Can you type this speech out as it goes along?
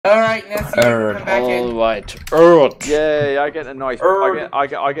Alright, Nessie, come back in. Alright, Earth. Yay, I get a nice.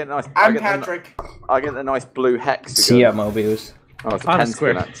 I get nice. I'm Patrick. I get the nice blue hexagon. See ya, Mobius. Oh, it's a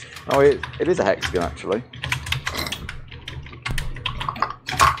pentagon. Actually. Oh, it is a hexagon actually.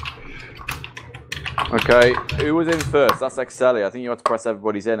 Okay, who was in first? That's Excelli. I think you have to press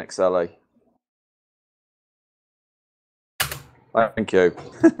everybody's in, Excelli. Thank you.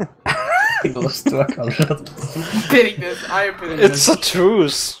 Pitting this, I am pitting this. It's a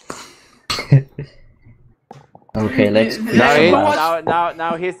truce. Okay, let's.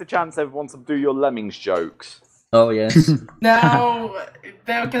 Now, here's the chance everyone to do your lemmings jokes. Oh yes. Now,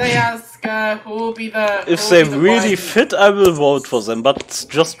 can I ask who will be the? If they really fit, I will vote for them. But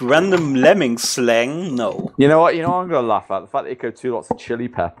just random lemming slang, no. You know what? You know what I'm gonna laugh at the fact that you go 2 lots of chili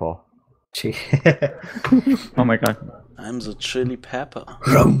pepper. Oh my god. I'm the chili pepper.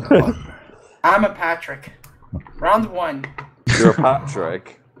 I'm a Patrick. Round 1. You're a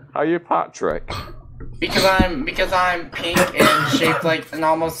Patrick. How are you, Patrick? Because I'm pink and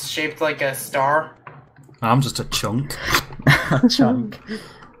almost shaped like a star. I'm just a chunk. A chunk.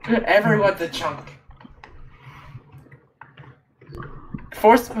 Everyone's a chunk.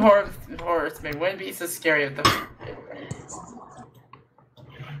 Force horseman wouldn't be so scary of them.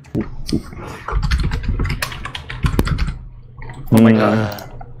 Oh my god.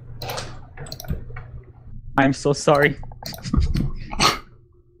 I'm so sorry.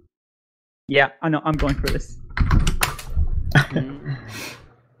 Yeah, I know, I'm going for this.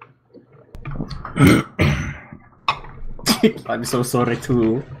 I'm so sorry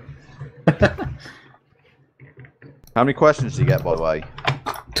too. How many questions do you get, by the way?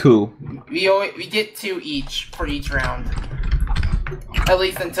 2. We get 2 each for each round. At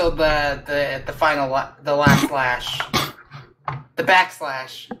least until the final the last slash. The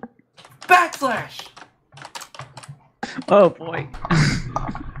backslash. Backslash. Oh boy.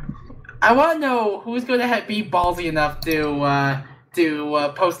 I want to know who's going to be ballsy enough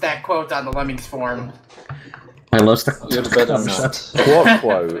to post that quote on the Lemmings forum. I lost the. You'd better not. What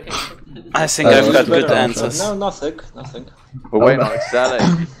quote? I think I've got good answers. No, nothing. We're waiting on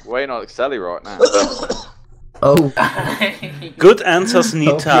Excelli. Waiting on Excelli right now. Oh. Good answers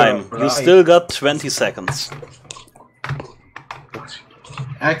need time. You still got 20 seconds.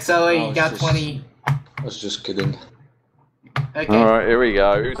 Axel, you got 20. I was just kidding. Okay. Alright, here we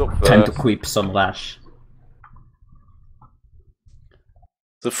go. Who's up first? Time to quip some lash.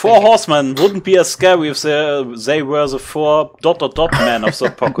 The 4 horsemen wouldn't be as scary if they were the 4 ... men of the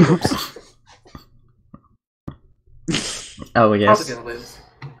apocalypse. Oh yes. Probably gonna lose.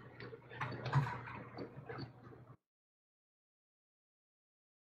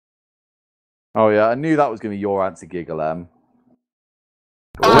 Oh yeah, I knew that was going to be your answer, Giggle M.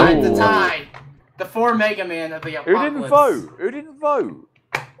 It's a tie. The 4 Mega Man of the apocalypse. Who didn't vote?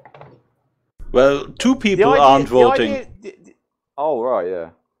 Well, 2 people aren't voting. Oh, right, yeah.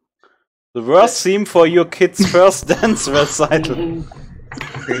 The worst theme for your kid's first dance recital.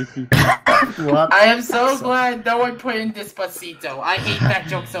 What? I am so glad no one put in Despacito. I hate that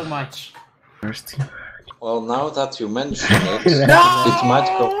joke so much. Well, now that you mention it, No! it might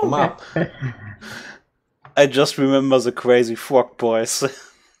come up. I just remember the crazy frog boys.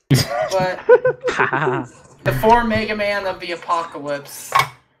 But the 4 Mega Man of the apocalypse.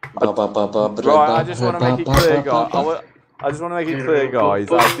 Right, I just want to make it clear, guys. I just want to make it clear, guys.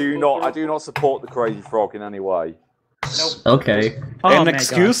 I do not support the crazy frog in any way. Nope. Okay. An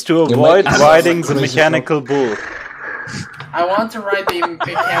excuse to avoid riding the mechanical bull. I want to ride the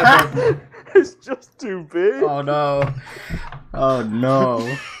mechanical. It's just too big. Oh no. Oh no.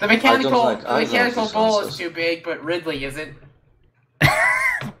 The mechanical like bull is too big, but Ridley isn't.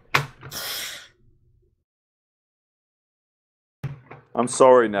 I'm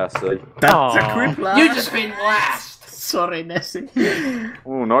sorry, Nessie. That's a quick lash. You just been last. Sorry, Nessie.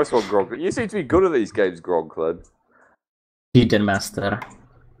 Oh, nice one, Grog. You seem to be good at these games, Grogclad. Hidden Master.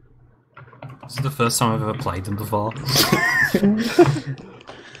 This is the first time I've ever played them before.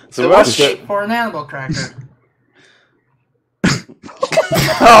 So what's shape for an animal cracker?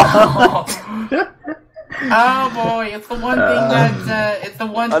 Oh boy, it's the one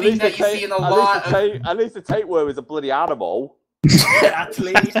thing that you see in a lot of. At least the tapeworm is a bloody animal. At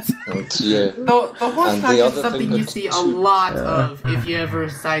least. Yeah. The horsecock the is other something thing you that- see a lot of if you ever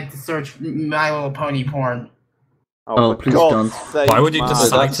decide to search My Little Pony porn. Oh, for please God's don't. sake, Why would you man.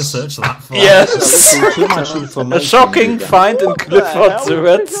 decide to search that for? Yes! Too much A information. shocking find in Clifford the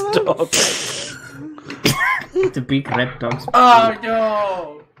Red Dog. The big red dogs. Oh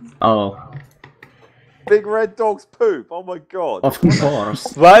no! Oh, Big red dog's poop. Oh my God. of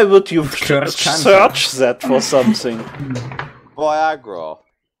course. Why would you Sure, search that for something? Viagra.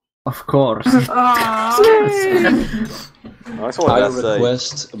 Of course. Nice one, I Nessie.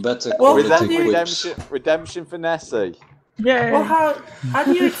 request better Well, quality that you- quips. Redemption for Nessie. Yeah. Well, how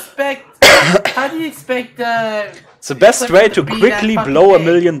do you expect? How do you expect? It's the best way to Be that quickly fucking blow $1 big.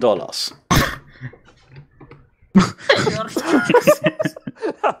 million.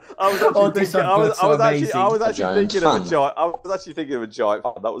 I was actually thinking of a giant. I was actually thinking of a giant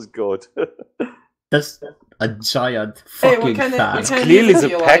fan. That was good. That's a giant Hey, fucking what kind of? fan. What kind Clearly of the music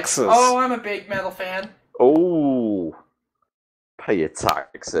do you like? Paxos. Oh, I'm a big metal fan. Oh, pay your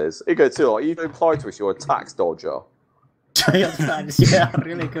taxes. You go too. Like, you don't apply to us. You're a tax dodger. Giant fans, yeah,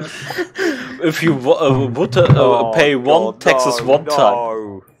 really good. If you would pay one taxes one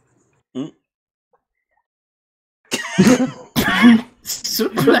time.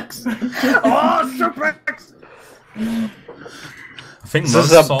 Suplex! Oh, suplex! I think These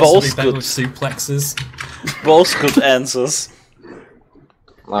most are sorts both would be better good. with suplexes. Both good answers.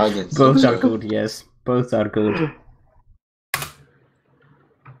 I didn't Both think are so. good, yes. Both are good.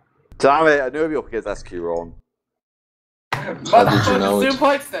 Damn it! I knew I'd be up against SQ Ron. How did you know Motherfucking it?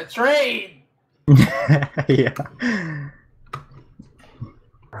 suplex the train. Yeah.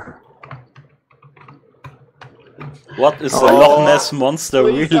 What is the Loch Ness monster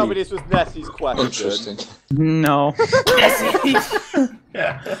Please tell me really? this was Nessie's question. Interesting. No.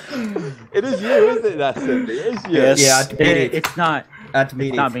 It is you, isn't it, Nessie? It is you. Yes. Yeah, admit it. It's not. Admit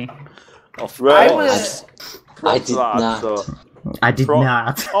It's it. not me. Of Right. I was. I did not. I did Pro-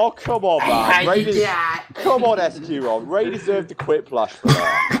 not. Oh, come on, man. Ray des- Yeah. Come on, SQ Ron. Ray deserved the quiplash for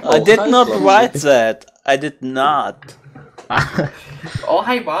that. I did hi, not Fluffy. write that. I did not. Oh,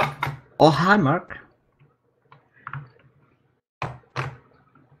 hey, Mark. Oh, hi, Mark.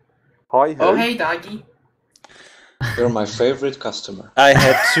 Hi, who? Oh, hey, doggy. You're my favorite customer. I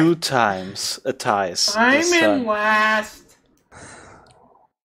had 2 times a ties. I'm this in time. last.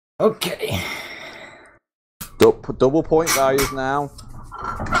 Okay. Double point values now.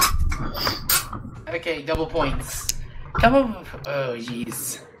 Okay, double points. Double. Oh,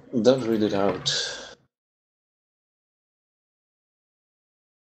 jeez. Don't read it out.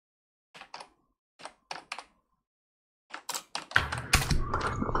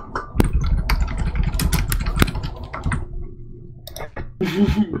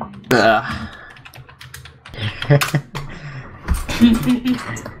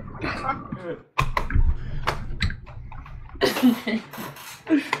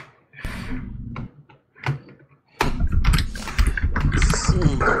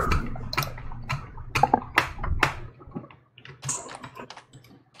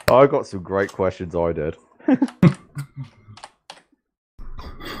 I got some great questions. I did.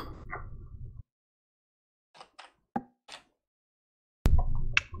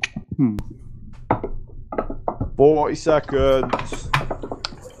 Hmm. 40 seconds.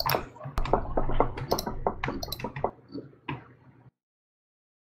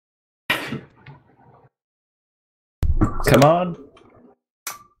 Come on.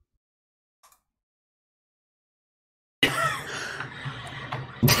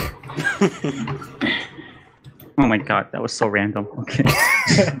 Oh my god, that was so random. Okay.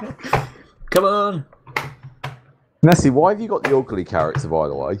 Come on. Nessie, why have you got the ugly character, by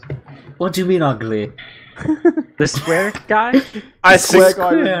the way? What do you mean ugly? The square guy? I Square think,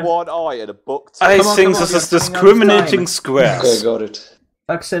 guy with Yeah. one eye and a book. I Come on, think come on, this you're is running out of discriminating time. squares. Okay, got it.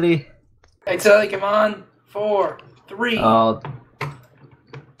 Actually, Actually, come on. 4, 3.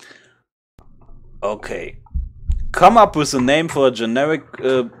 Okay. Come up with a name for a generic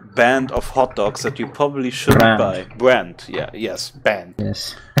band of hot dogs that you probably shouldn't Brand. buy. Brand. Yeah, yes, band.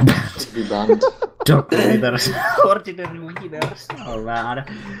 yes. To be banned. Dog leaders. Ordinary leaders. Oh man.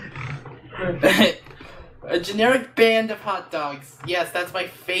 A generic band of hot dogs. Yes, that's my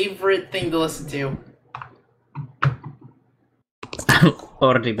favorite thing to listen to.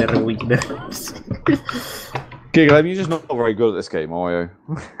 Ordinary leaders. Giggle, you're just not very good at this game, are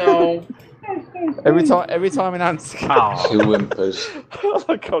you? No. Every time an answer. He whimpers. Oh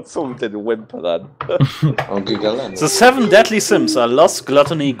my god, someone did a whimper then. Oh, Gigaland. The 7 deadly sins are lust,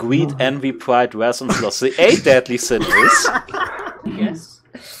 gluttony, greed, envy, pride, wrath, and sloth. The 8 deadly sin is... Yes.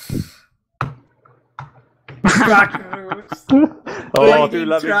 Oh, do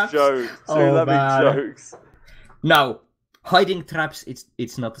let me traps. jokes. Do Oh, let me man. jokes. No. Hiding traps,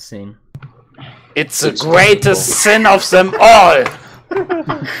 it's not the same. It's the It's greatest sin of them all!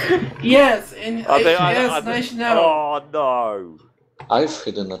 Yes, and Are they- yes, nice to know. Oh no. I've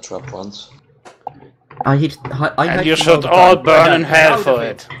hidden a trap once. I And hide you it should the all time. burn I'm in hell out for of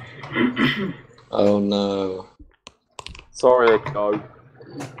it. Oh no. Sorry, Echo.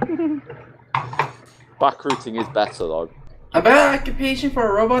 Back routing is better though. A bad occupation for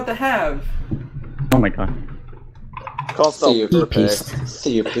a robot to have. Oh my god. Can't stop Therapist.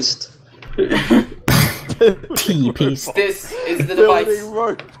 Therapist. T-piece. This is the device. building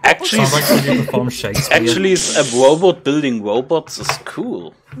robots. Actually, Sounds like something you perform Shakespeare. actually, a robot building robots is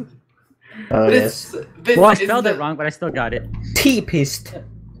cool. Oh, yes. This Well, I is spelled the, it wrong, but I still got it. T-piece.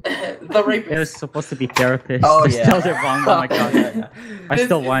 the rapist. It was supposed to be therapist. Oh, I yeah. spelled it wrong. Oh my god. I This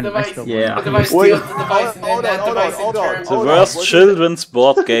still is won. I device. still Yeah. The device Wait, steals the device, and then hold that on, device hold in on, turn. The hold on. worst What is children's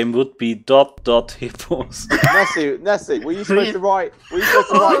board game would be ... Hippos. Nessie, were you supposed to write? Were you supposed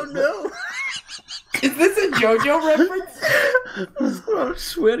to write? no! Is this a JoJo reference? Oh,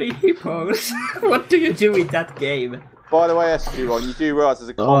 sweaty hippos. What do you do with that game? By the way, SG1, you do realise there's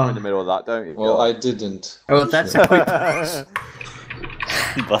a comma in the middle of that, don't you? Well, I didn't. Oh, that's a quick...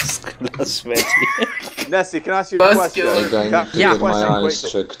 Muscular sweaty. Nessie, can I ask you a question? Muscular. I'm going Can I to ask get my question eyes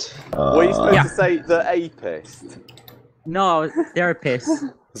quickly? checked. Were you supposed Yeah. to say the apist? No, therapist.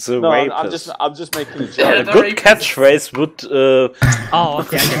 The No, rapist. I'm just making a A joke. The good rapist. catchphrase would Oh,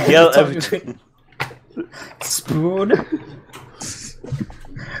 okay. I get it. yell everything. Spoon?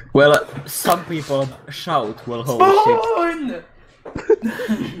 Well, some people shout, well, holy shit. Spawn!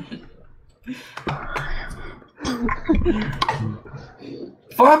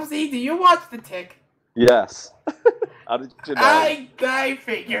 Flopsy, do you watch The Tick? Yes. How did you know? I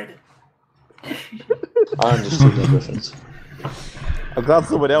figured. I understood the reference. I'm glad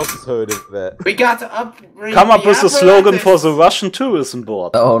someone else has heard of it. We got to upgrade Come up the with a slogan for apparatus. the Russian tourism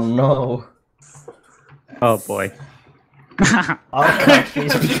board. Oh no. Oh boy. Our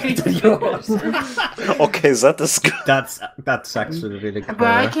country's better than yours. Okay, that is good. That's actually really But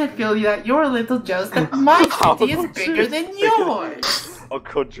I clever. can't feel that your little Joe's that my city is bigger than yours. Our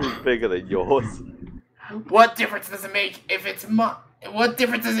country's bigger than yours. What difference does it make if it's my? What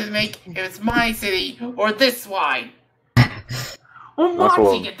difference does it make if it's my city or this one? I'm That's watching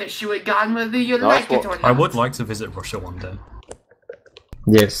what- it to shoot a gun whether you That's like it what- or not. I would like to visit Russia one day.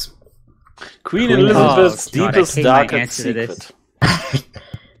 Yes. Queen Queen- Elizabeth's Oh, God, I deepest, hate my darkest answer to this.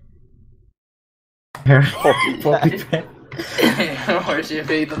 secret. Bobby Pet. Or should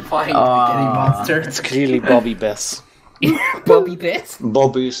be the flying Ah. spaghetti monster. It's clearly Bobby Bess. Bobby Pet?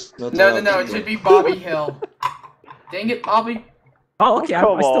 Bobby's not No, allowed it to should go. be Bobby Hill. Dang it, Bobby. Oh, okay. I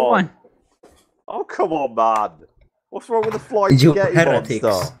Come still on. won. Oh, come on, man. What's wrong with the flying You spaghetti heretics.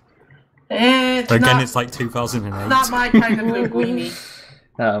 monster? It's Again, not, it's like 2008. not my kind of linguine.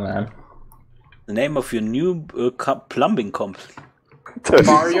 Oh man. The name of your new plumbing company.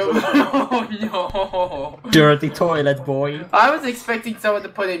 Mario. Oh no. Dirty toilet boy. I was expecting someone to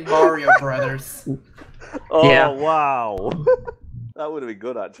put in Mario Brothers. Oh, Yeah. wow. That would have been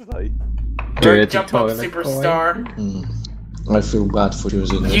good, actually. Dirty Jump up toilet superstar. I feel bad for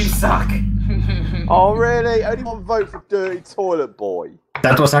using You it. suck. Oh, really? Only one vote for Dirty Toilet Boy. boy.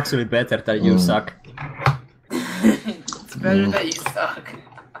 That was actually better than you suck. It's better that you suck.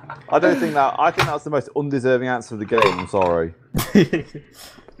 I think that's the most undeserving answer of the game, I'm sorry.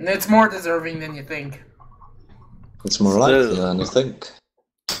 And it's more deserving than you think. It's more likely than you think.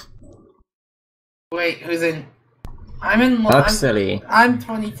 Wait, who's in? I'm in. Actually, I'm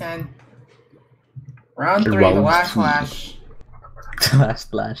 2010. Round 3, the Round last 3. flash. last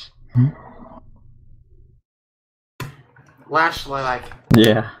splash. Lash lilac.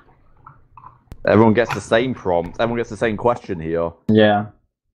 Yeah. Everyone gets the same prompt. Everyone gets the same question here. Yeah.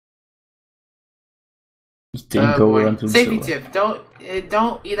 Didn't go Boy. around to Safety the tip: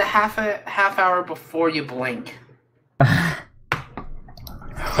 don't eat a half hour before you blink.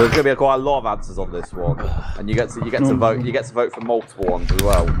 So there's going to be quite a lot of answers on this one, and you get to vote. You get to vote for multiple ones as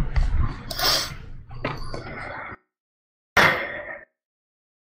well.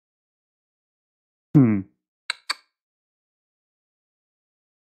 Hmm.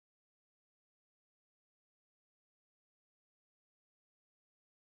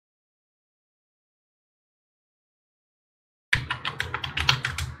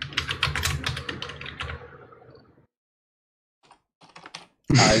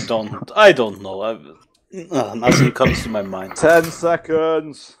 I don't know. Nothing comes to my mind. 10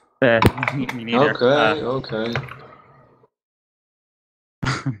 seconds. Me neither. Okay, okay.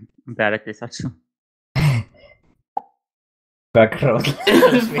 I'm bad at this actually. background.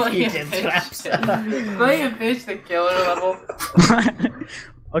 Play a fish the killer level.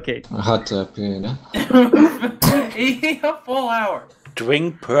 Okay. I had to appear, yeah? Eating a full hour.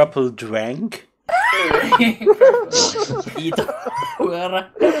 Drink purple drank?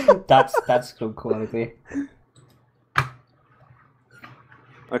 That's good quality.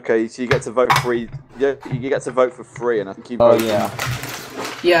 Okay, so you get to vote free. Yeah, you get to vote for free, and I keep Oh voting. yeah.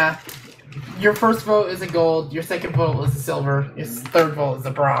 Yeah. Your first vote is a gold, your second vote is a silver, your third vote is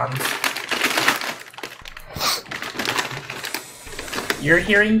a bronze. You're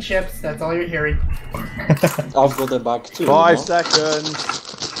hearing chips, that's all you're hearing. I've got a bag too. 5 seconds.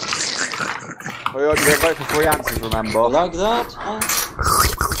 We only vote for 3 answers, remember? Like that?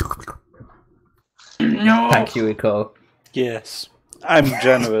 No! Thank you, Rico. Yes. I'm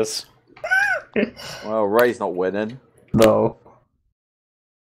generous. Well, Ray's not winning. No.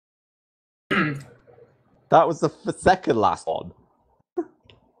 That was the second last one.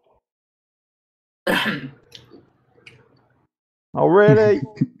 Oh, really?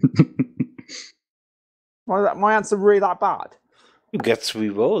 My answer really that bad? You get 3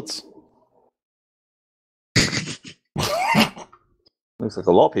 votes. Looks like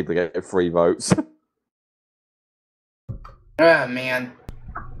a lot of people get 3 votes. Oh, man.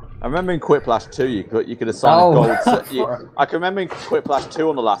 I remember in Quiplash 2, you could assign a gold. I can remember in Quiplash 2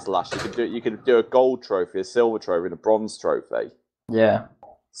 on the last lash, you could do a gold trophy, a silver trophy, and a bronze trophy. Yeah.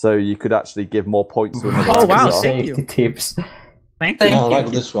 So you could actually give more points to another. Oh, wow, answer. thank you. Safety tips. Thank you. I like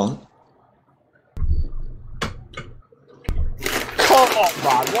this one. Come on,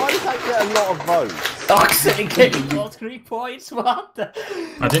 man! Why does that get a lot of votes? Fuck's sake, getting all 3 points. What?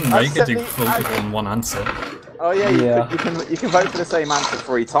 I didn't know you could do 70 multiple on one answer. Oh yeah, Yeah. You can vote for the same answer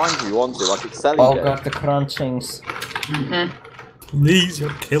 3 times if you want to, like Excel Oh did. god, the crunchings. Please,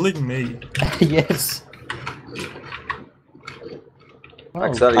 you're killing me. Yes. Oh,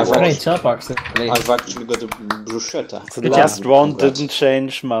 Excel I've was. great job, actually. I've actually got a bruschetta. The last one didn't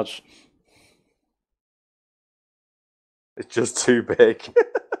change much. It's just too big.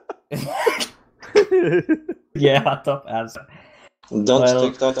 Yeah, top answer. Don't Well,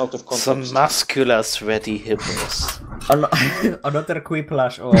 take that out of context. Some muscular, sweaty hippos. Another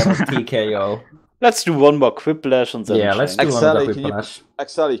Quiplash or TKO. Let's do one more quiplash and then Yeah, let's change. do another Excel, Quiplash.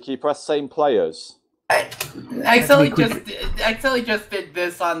 Excel, can you press same players? I actually just did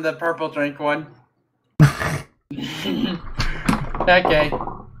this on the purple drink one. Okay.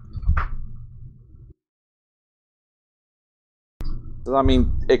 Does that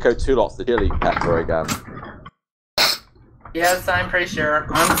mean Ico 2 lots the chili pepper again? Yes, I'm pretty sure.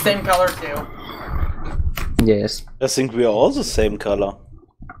 I'm the same color too. Yes. I think we are all the same color.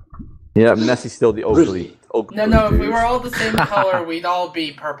 Yeah, Nessie's still the ugly. No, if we were all the same color, we'd all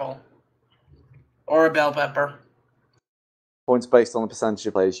be purple. Or a bell pepper. Points based on the percentage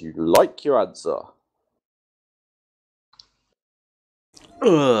of players you like your answer.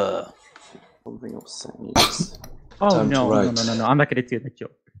 Ugh. Something else. Oh, Time to no, write. no. I'm not gonna do that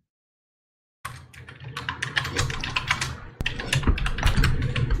joke.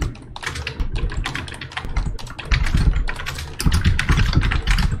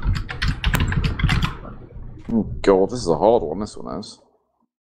 Oh god, this is a hard one, this one is.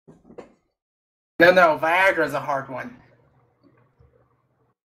 No, Viagra's a hard one.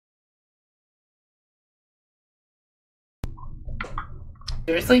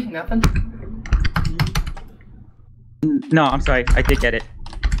 Seriously? Nothing? No, I'm sorry. I did get it.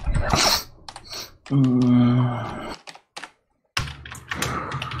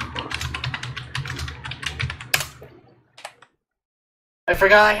 I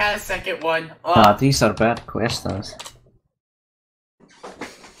forgot I had a second one. Ah, these are bad questions.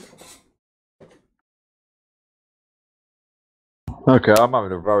 Okay, I'm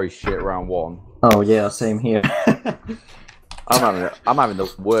having a very shit round 1. Oh yeah, same here. I'm having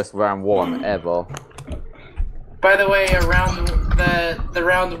the worst round 1 ever. By the way, around the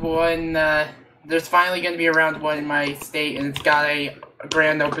round one, there's finally going to be a round one in my state, and it's got a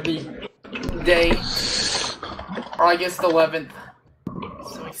grand opening day, August 11th.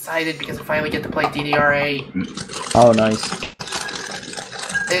 So excited because I finally get to play DDRA. Oh, nice.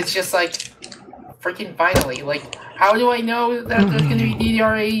 It's just like, freaking finally. Like, how do I know that there's going to be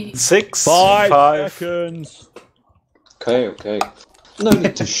DDRA? 6, 5 5. seconds. Okay. No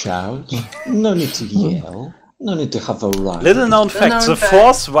need to shout. No need to yell. No need to have a run. Little known Little fact, known the fact.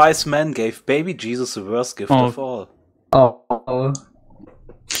 4th wise man gave baby Jesus the worst gift Oh. of all. Oh.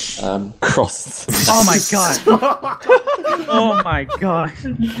 Cross. Oh my god. Oh my god.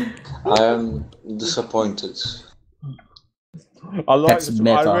 I am disappointed. That's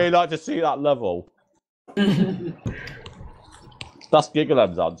meta. I really like to see that level. That's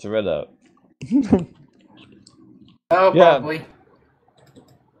Gigalem's answer, isn't it? Oh, Yeah. probably.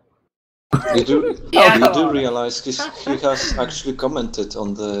 You do, Yeah, you do no. realize he has actually commented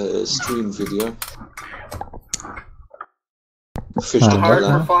on the stream video. Fish the Hard for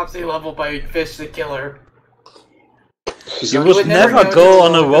Killer. Flopsy level by Fish the Killer. He's You actually- would never never know go this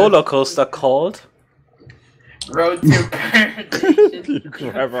on a longer. roller coaster called. Road to perdition.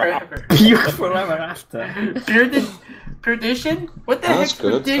 Forever. Puke forever after. Perdition? What the That's heck's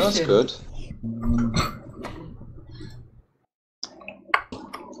good. perdition? That's good.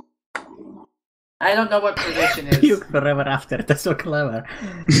 I don't know what perdition is. Puke forever after. That's so clever.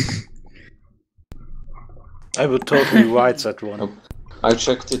 I would totally write that one. I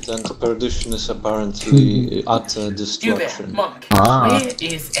checked it, and perdition is apparently utter You there, destruction. monk. Ah. Where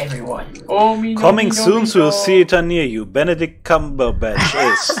is everyone? Oh, me no, Coming me no, soon me to no. a theater near you. Benedict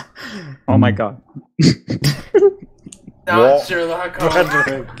Cumberbatch is. Oh my god. Not Sherlock Holmes.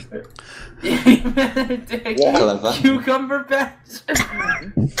 Clever. Cucumber patch.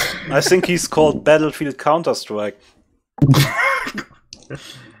 I think he's called Battlefield Counter-Strike.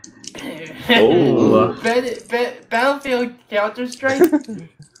 Oh. Battlefield Counter-Strike?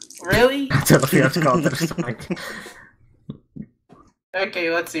 Really? Counter-Strike. Okay,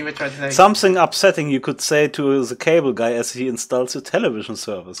 let's see which one's next. Something upsetting you could say to the cable guy as he installs your television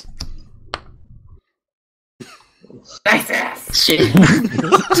service. Nice ass! Shit.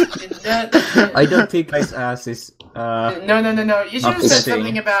 I don't think nice ass is. No. You should have said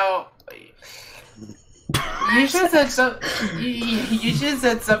something about. You should have said You should have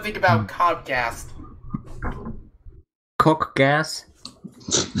said something about Comcast. Cock gas.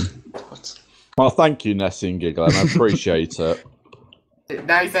 What? Well, thank you, Nessie and Giggling. I appreciate it.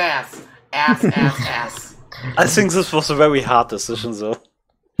 Nice ass. Ass. I think this was a very hard decision, though.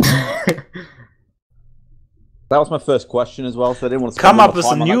 That was my first question as well, so I didn't want to Come spend up more with a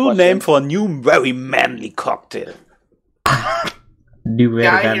time on that new question. name for a new, very manly cocktail. New very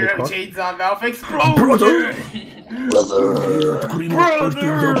Guy badly Hero cocked. Chainsaw Mouth Explosion! Brother!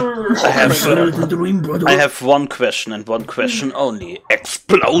 I have one question and one question only.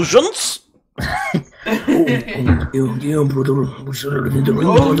 Explosions?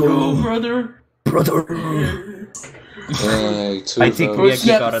 Oh no, brother! Hey, I think we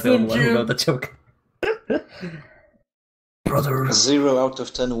actually got it. Snap, Who got the joke? 0 out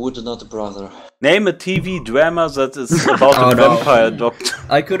of 10 would not brother. Name a TV drama that is about Oh, a no. vampire doctor.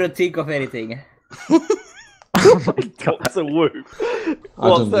 I couldn't think of anything. What's a whoop? I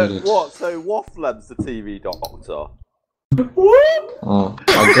don't get it. What? So Wafflem's the TV doctor? Oh,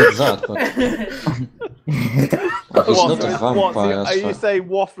 I get that, but he's not a vampire. Are you saying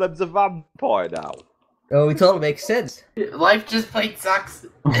Wafflem's a vampire now? Oh, it all makes sense. Life just plain sucks.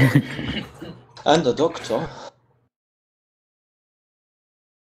 And a doctor.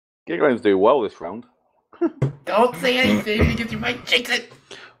 Giggling's doing well this round. Don't say anything because you might jinx it.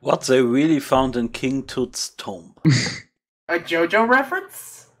 What they really found in King Tut's tomb. A JoJo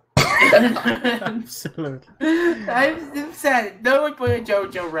reference? Absolutely. I've said it. No one put a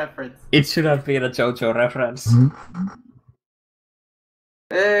JoJo reference. It should have been a JoJo reference.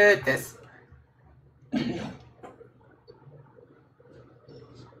 This.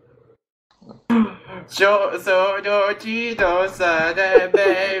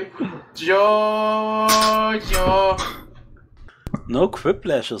 JoJo. No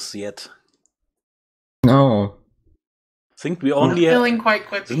quiplashes yet. No. I think we only have... Feeling quite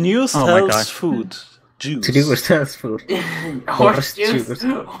quick. The news Oh my tells God. food. Juice. To do with health food. Horse juice juice.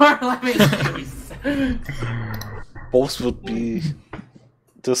 or lemon juice. Both would be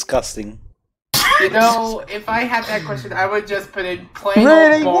disgusting. You know, if I had that question, I would just put in plain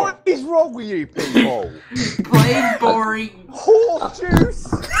Really? old What is wrong with you people? plain boring. Horse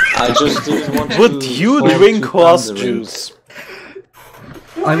juice? I just didn't want to. Would you fall drink to horse pandering. juice?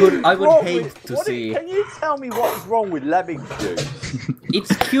 I would Wrong hate with- to what see. Can you tell me what's wrong with lemon juice?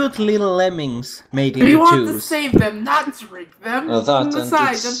 It's cute little lemmings made We into want to juice. save them, not drink them. That and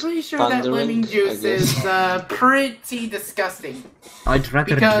Besides, I'm it's pretty sure that pandering, lemon I juice guess. is pretty disgusting. I'd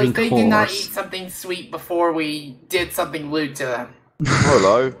rather Because drink they did not eat horse. something sweet before we did something lewd to them.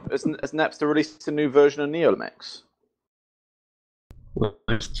 Hello. Has Napster released a new version of Neomix?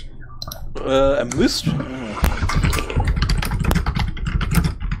 A mystery.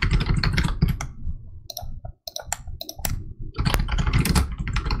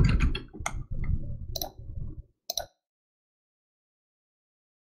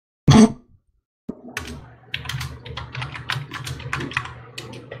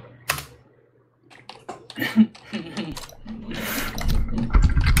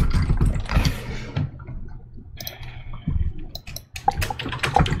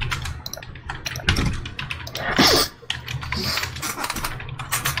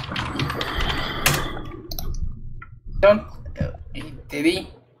 Don't. Did he?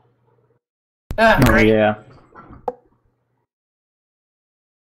 Ah, Oh great. yeah.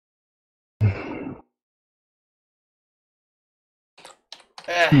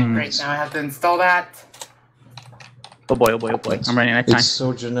 Great, now I have to install that. Oh boy, oh boy, oh boy. I'm running out of time. It's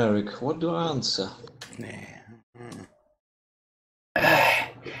so generic. What do I answer?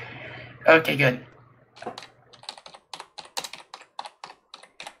 Okay, good.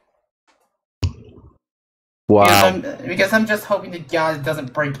 Wow. Because I'm just hoping to God it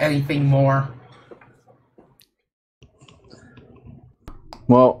doesn't break anything more.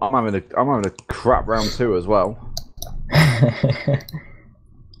 Well, I'm having a crap round 2 as well.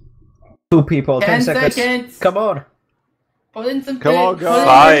 2 people, 10 10 seconds. Come on. Put in some Come on, shit,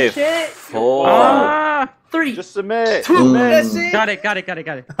 guys. put in some shit. 4. 3. Just submit. That's it. Got it.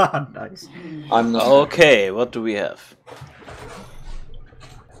 Nice. I'm not. Okay, what do we have?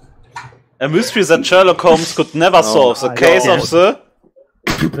 A mystery that Sherlock Holmes could never solve. The case of the...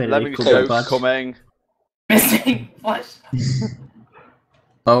 Lemming joke coming. Missing flesh.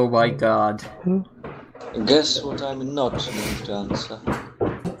 Oh my god. Guess what I'm not going to answer.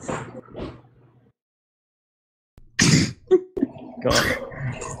 God.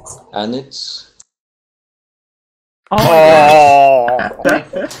 And it's... Oh! I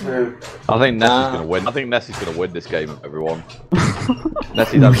think Nessie's gonna win. I think Nessie's gonna win this game, everyone.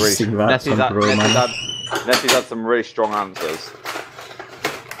 Nessie's had some really strong answers.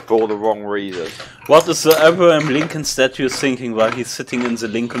 For all the wrong reasons. What is the Abraham Lincoln statue thinking while he's sitting in the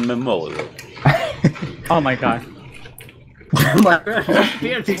Lincoln Memorial? Oh my god. My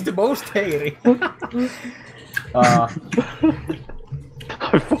beard is the most hairy.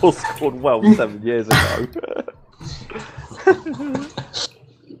 I full scored well 7 years ago.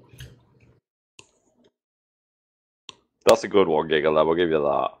 That's a good one, Giggle. I'll give you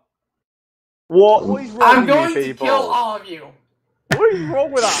that. What is wrong I'm with going you to people? kill all of you. What is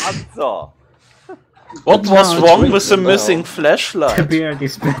wrong with that answer? What was wrong with the missing flashlight? The beard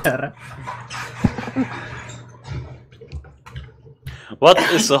is better. What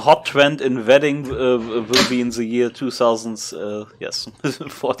is a hot trend in wedding will be in the year 46?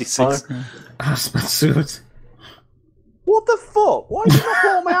 Husband suit. What the fuck? Why did you not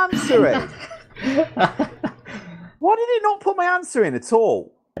put my answer in? Why did it not put my answer in at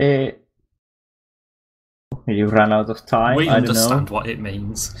all? You ran out of time. We I don't understand know. what it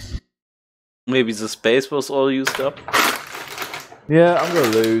means. Maybe the space was all used up? Yeah, I'm gonna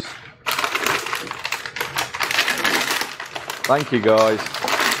lose. Thank you, guys.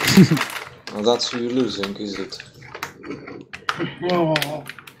 Well, that's you losing, is it?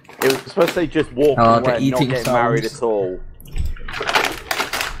 It was supposed to say just walking away and not getting married at all.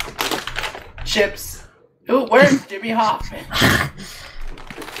 Chips. Ooh, where's Jimmy Hoffman?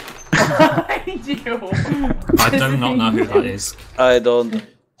 I do. I do not know who that is. I don't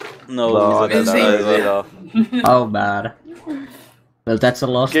know No, who that is either. Oh man. Well, that's a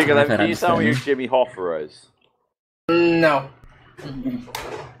lost Giggle, can you reference. tell me then. who Jimmy Hoffa is? No.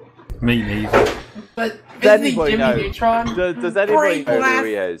 Me neither. But Does isn't he anybody Jimmy know? Neutron? Does anybody know who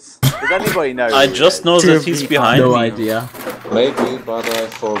he is? Does anybody know who I he just is? know that he's behind No me. idea. Maybe, but I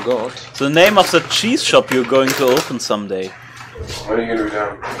forgot. The name of the cheese shop you're going to open someday. When are you gonna be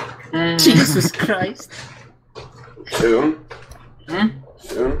down? Jesus Christ. Soon? Hmm?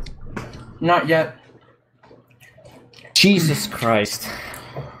 Soon? Not yet. Jesus Christ.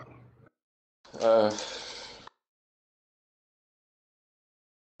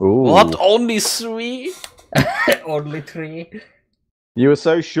 Ooh. What? Only 3? Only 3. You were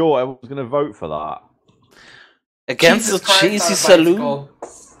so sure I was going to vote for that. Against Jesus the Christ cheesy on a saloon? bicycle.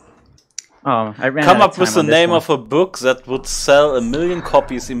 Oh, I ran Come out up with time the on this name one. of a book that would sell 1 million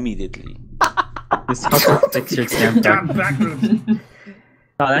copies immediately. This hustle picture stand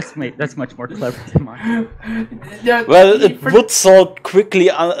Oh, that's much more clever than mine. Yeah, Well, it would sell quickly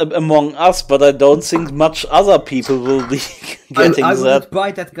among us, but I don't think much other people will be getting I that. wouldn't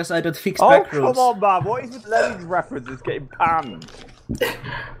buy that because I don't fix Oh, back come rooms. on, man. What is with Lemming's reference? It's getting panned.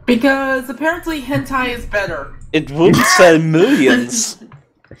 Because apparently hentai is better. It would sell millions.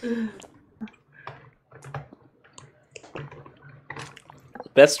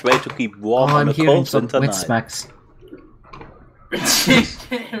 Best way to keep warm Oh, on I'm a hearing cold some winter wet night. smacks.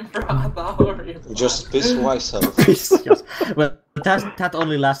 Just piss myself. Well, that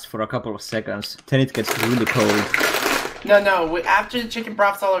only lasts for a couple of seconds. Then it gets really cold. No. After the chicken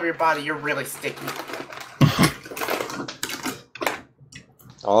broth's all over your body, you're really sticky.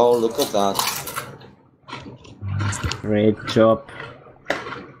 Oh, look at that. Great job.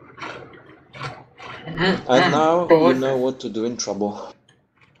 And now you know what to do in trouble.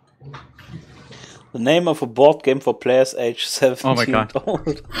 The name of a board game for players aged 17 Oh my God.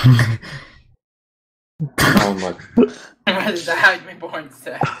 old. Oh my. What is that my boy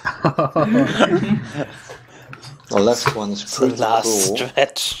said? The left one is It's the pretty last cool.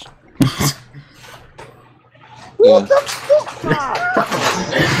 stretch. What Yeah. the fuck?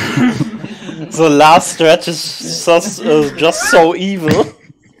 The last stretch is just so evil.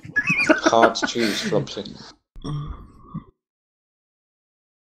 Hard to choose, Flopsy.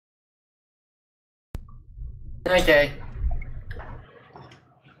 Okay.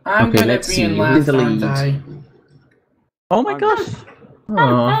 I'm Okay, gonna let's be see, in who last, is the aren't lead? I? Oh my gosh!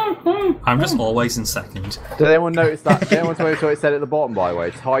 Oh. I'm just always in second. Did anyone notice that? Did anyone notice what it said at the bottom, by the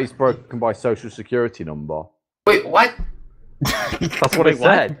way? Ties broken by social security number. Wait, what? That's what it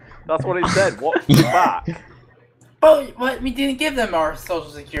said. That's what it said. What's the back? But what? We didn't give them our social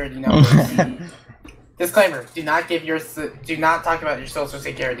security numbers. Disclaimer: do not talk about your social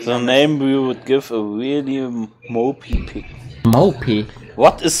security. The numbers. name we would give a really mopey pig. Mopey?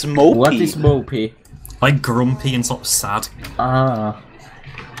 What is mopey? What is Mopey? Like grumpy and sort of sad. Ah.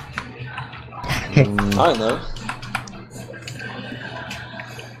 I don't know.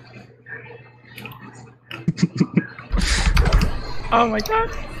 Oh my god!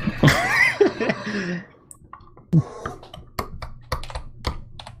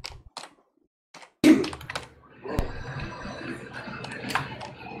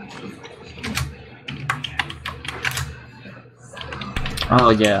 Oh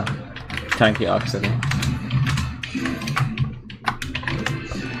yeah. Thank you, Oxley.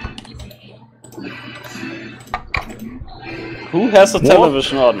 Who has the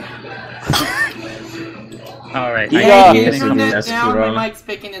television on? Alright, Yeah. I'm Hey, getting turn that Yes, down. you're My on. mic's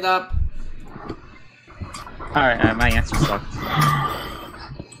picking it up. Alright, my answer sucks.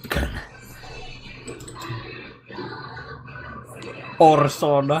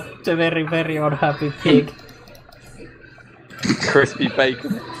 Orson, the very, very unhappy pig. Crispy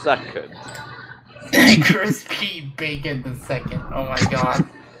bacon second. Crispy bacon the second. Oh my god.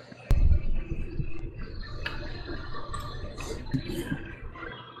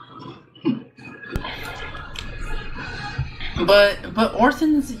 But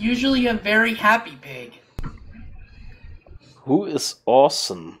Orson's usually a very happy pig. Who is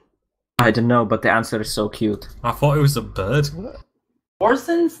Orson? I don't know, but the answer is so cute. I thought it was a bird.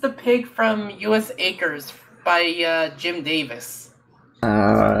 Orson's the pig from U.S. Acres by Jim Davis.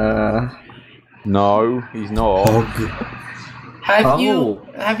 No, he's not. Have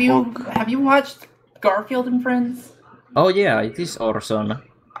you watched Garfield and Friends? Oh yeah, it is Orson.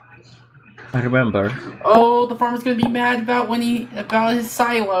 I remember. Oh, the farmer's gonna be mad about about his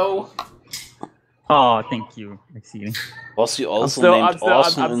silo. Oh, thank you, Exceeding. Was he also still- named I'm still-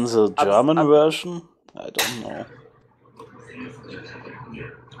 Orson I'm- in the I'm- German I'm- version? I don't know.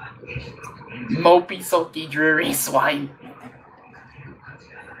 Mopey, sulky, dreary swine.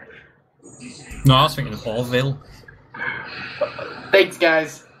 No, I was thinking of Orville. Thanks,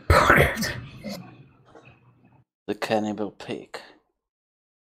 guys. The cannibal pig.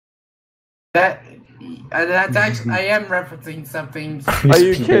 That's actually, I am referencing something. Are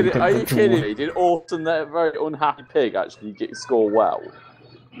you kidding? Are you kidding me? Did Orson, that very unhappy pig, actually score well?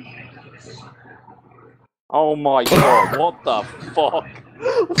 Oh my god! What the fuck?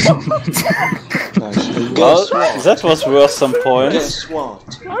 Well, that was worth some points. Guess what?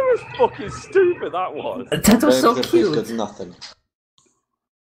 That was fucking stupid. That was. That was so Benefit cute. got nothing.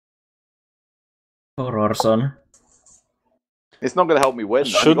 Poor Orson. It's not going to help me win. though.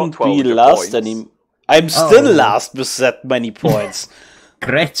 I Shouldn't got be 12 last points. anymore. I'm still Oh. last with that many points.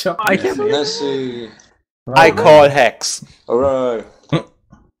 Great job. Nessie. I call hacks. Hooray.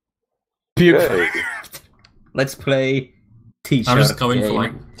 Beautiful. Let's play T-shirt I'm just going for game.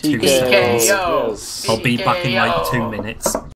 like 2 TKO. seconds. TKO. Yes. I'll be back in like 2 TKO. minutes.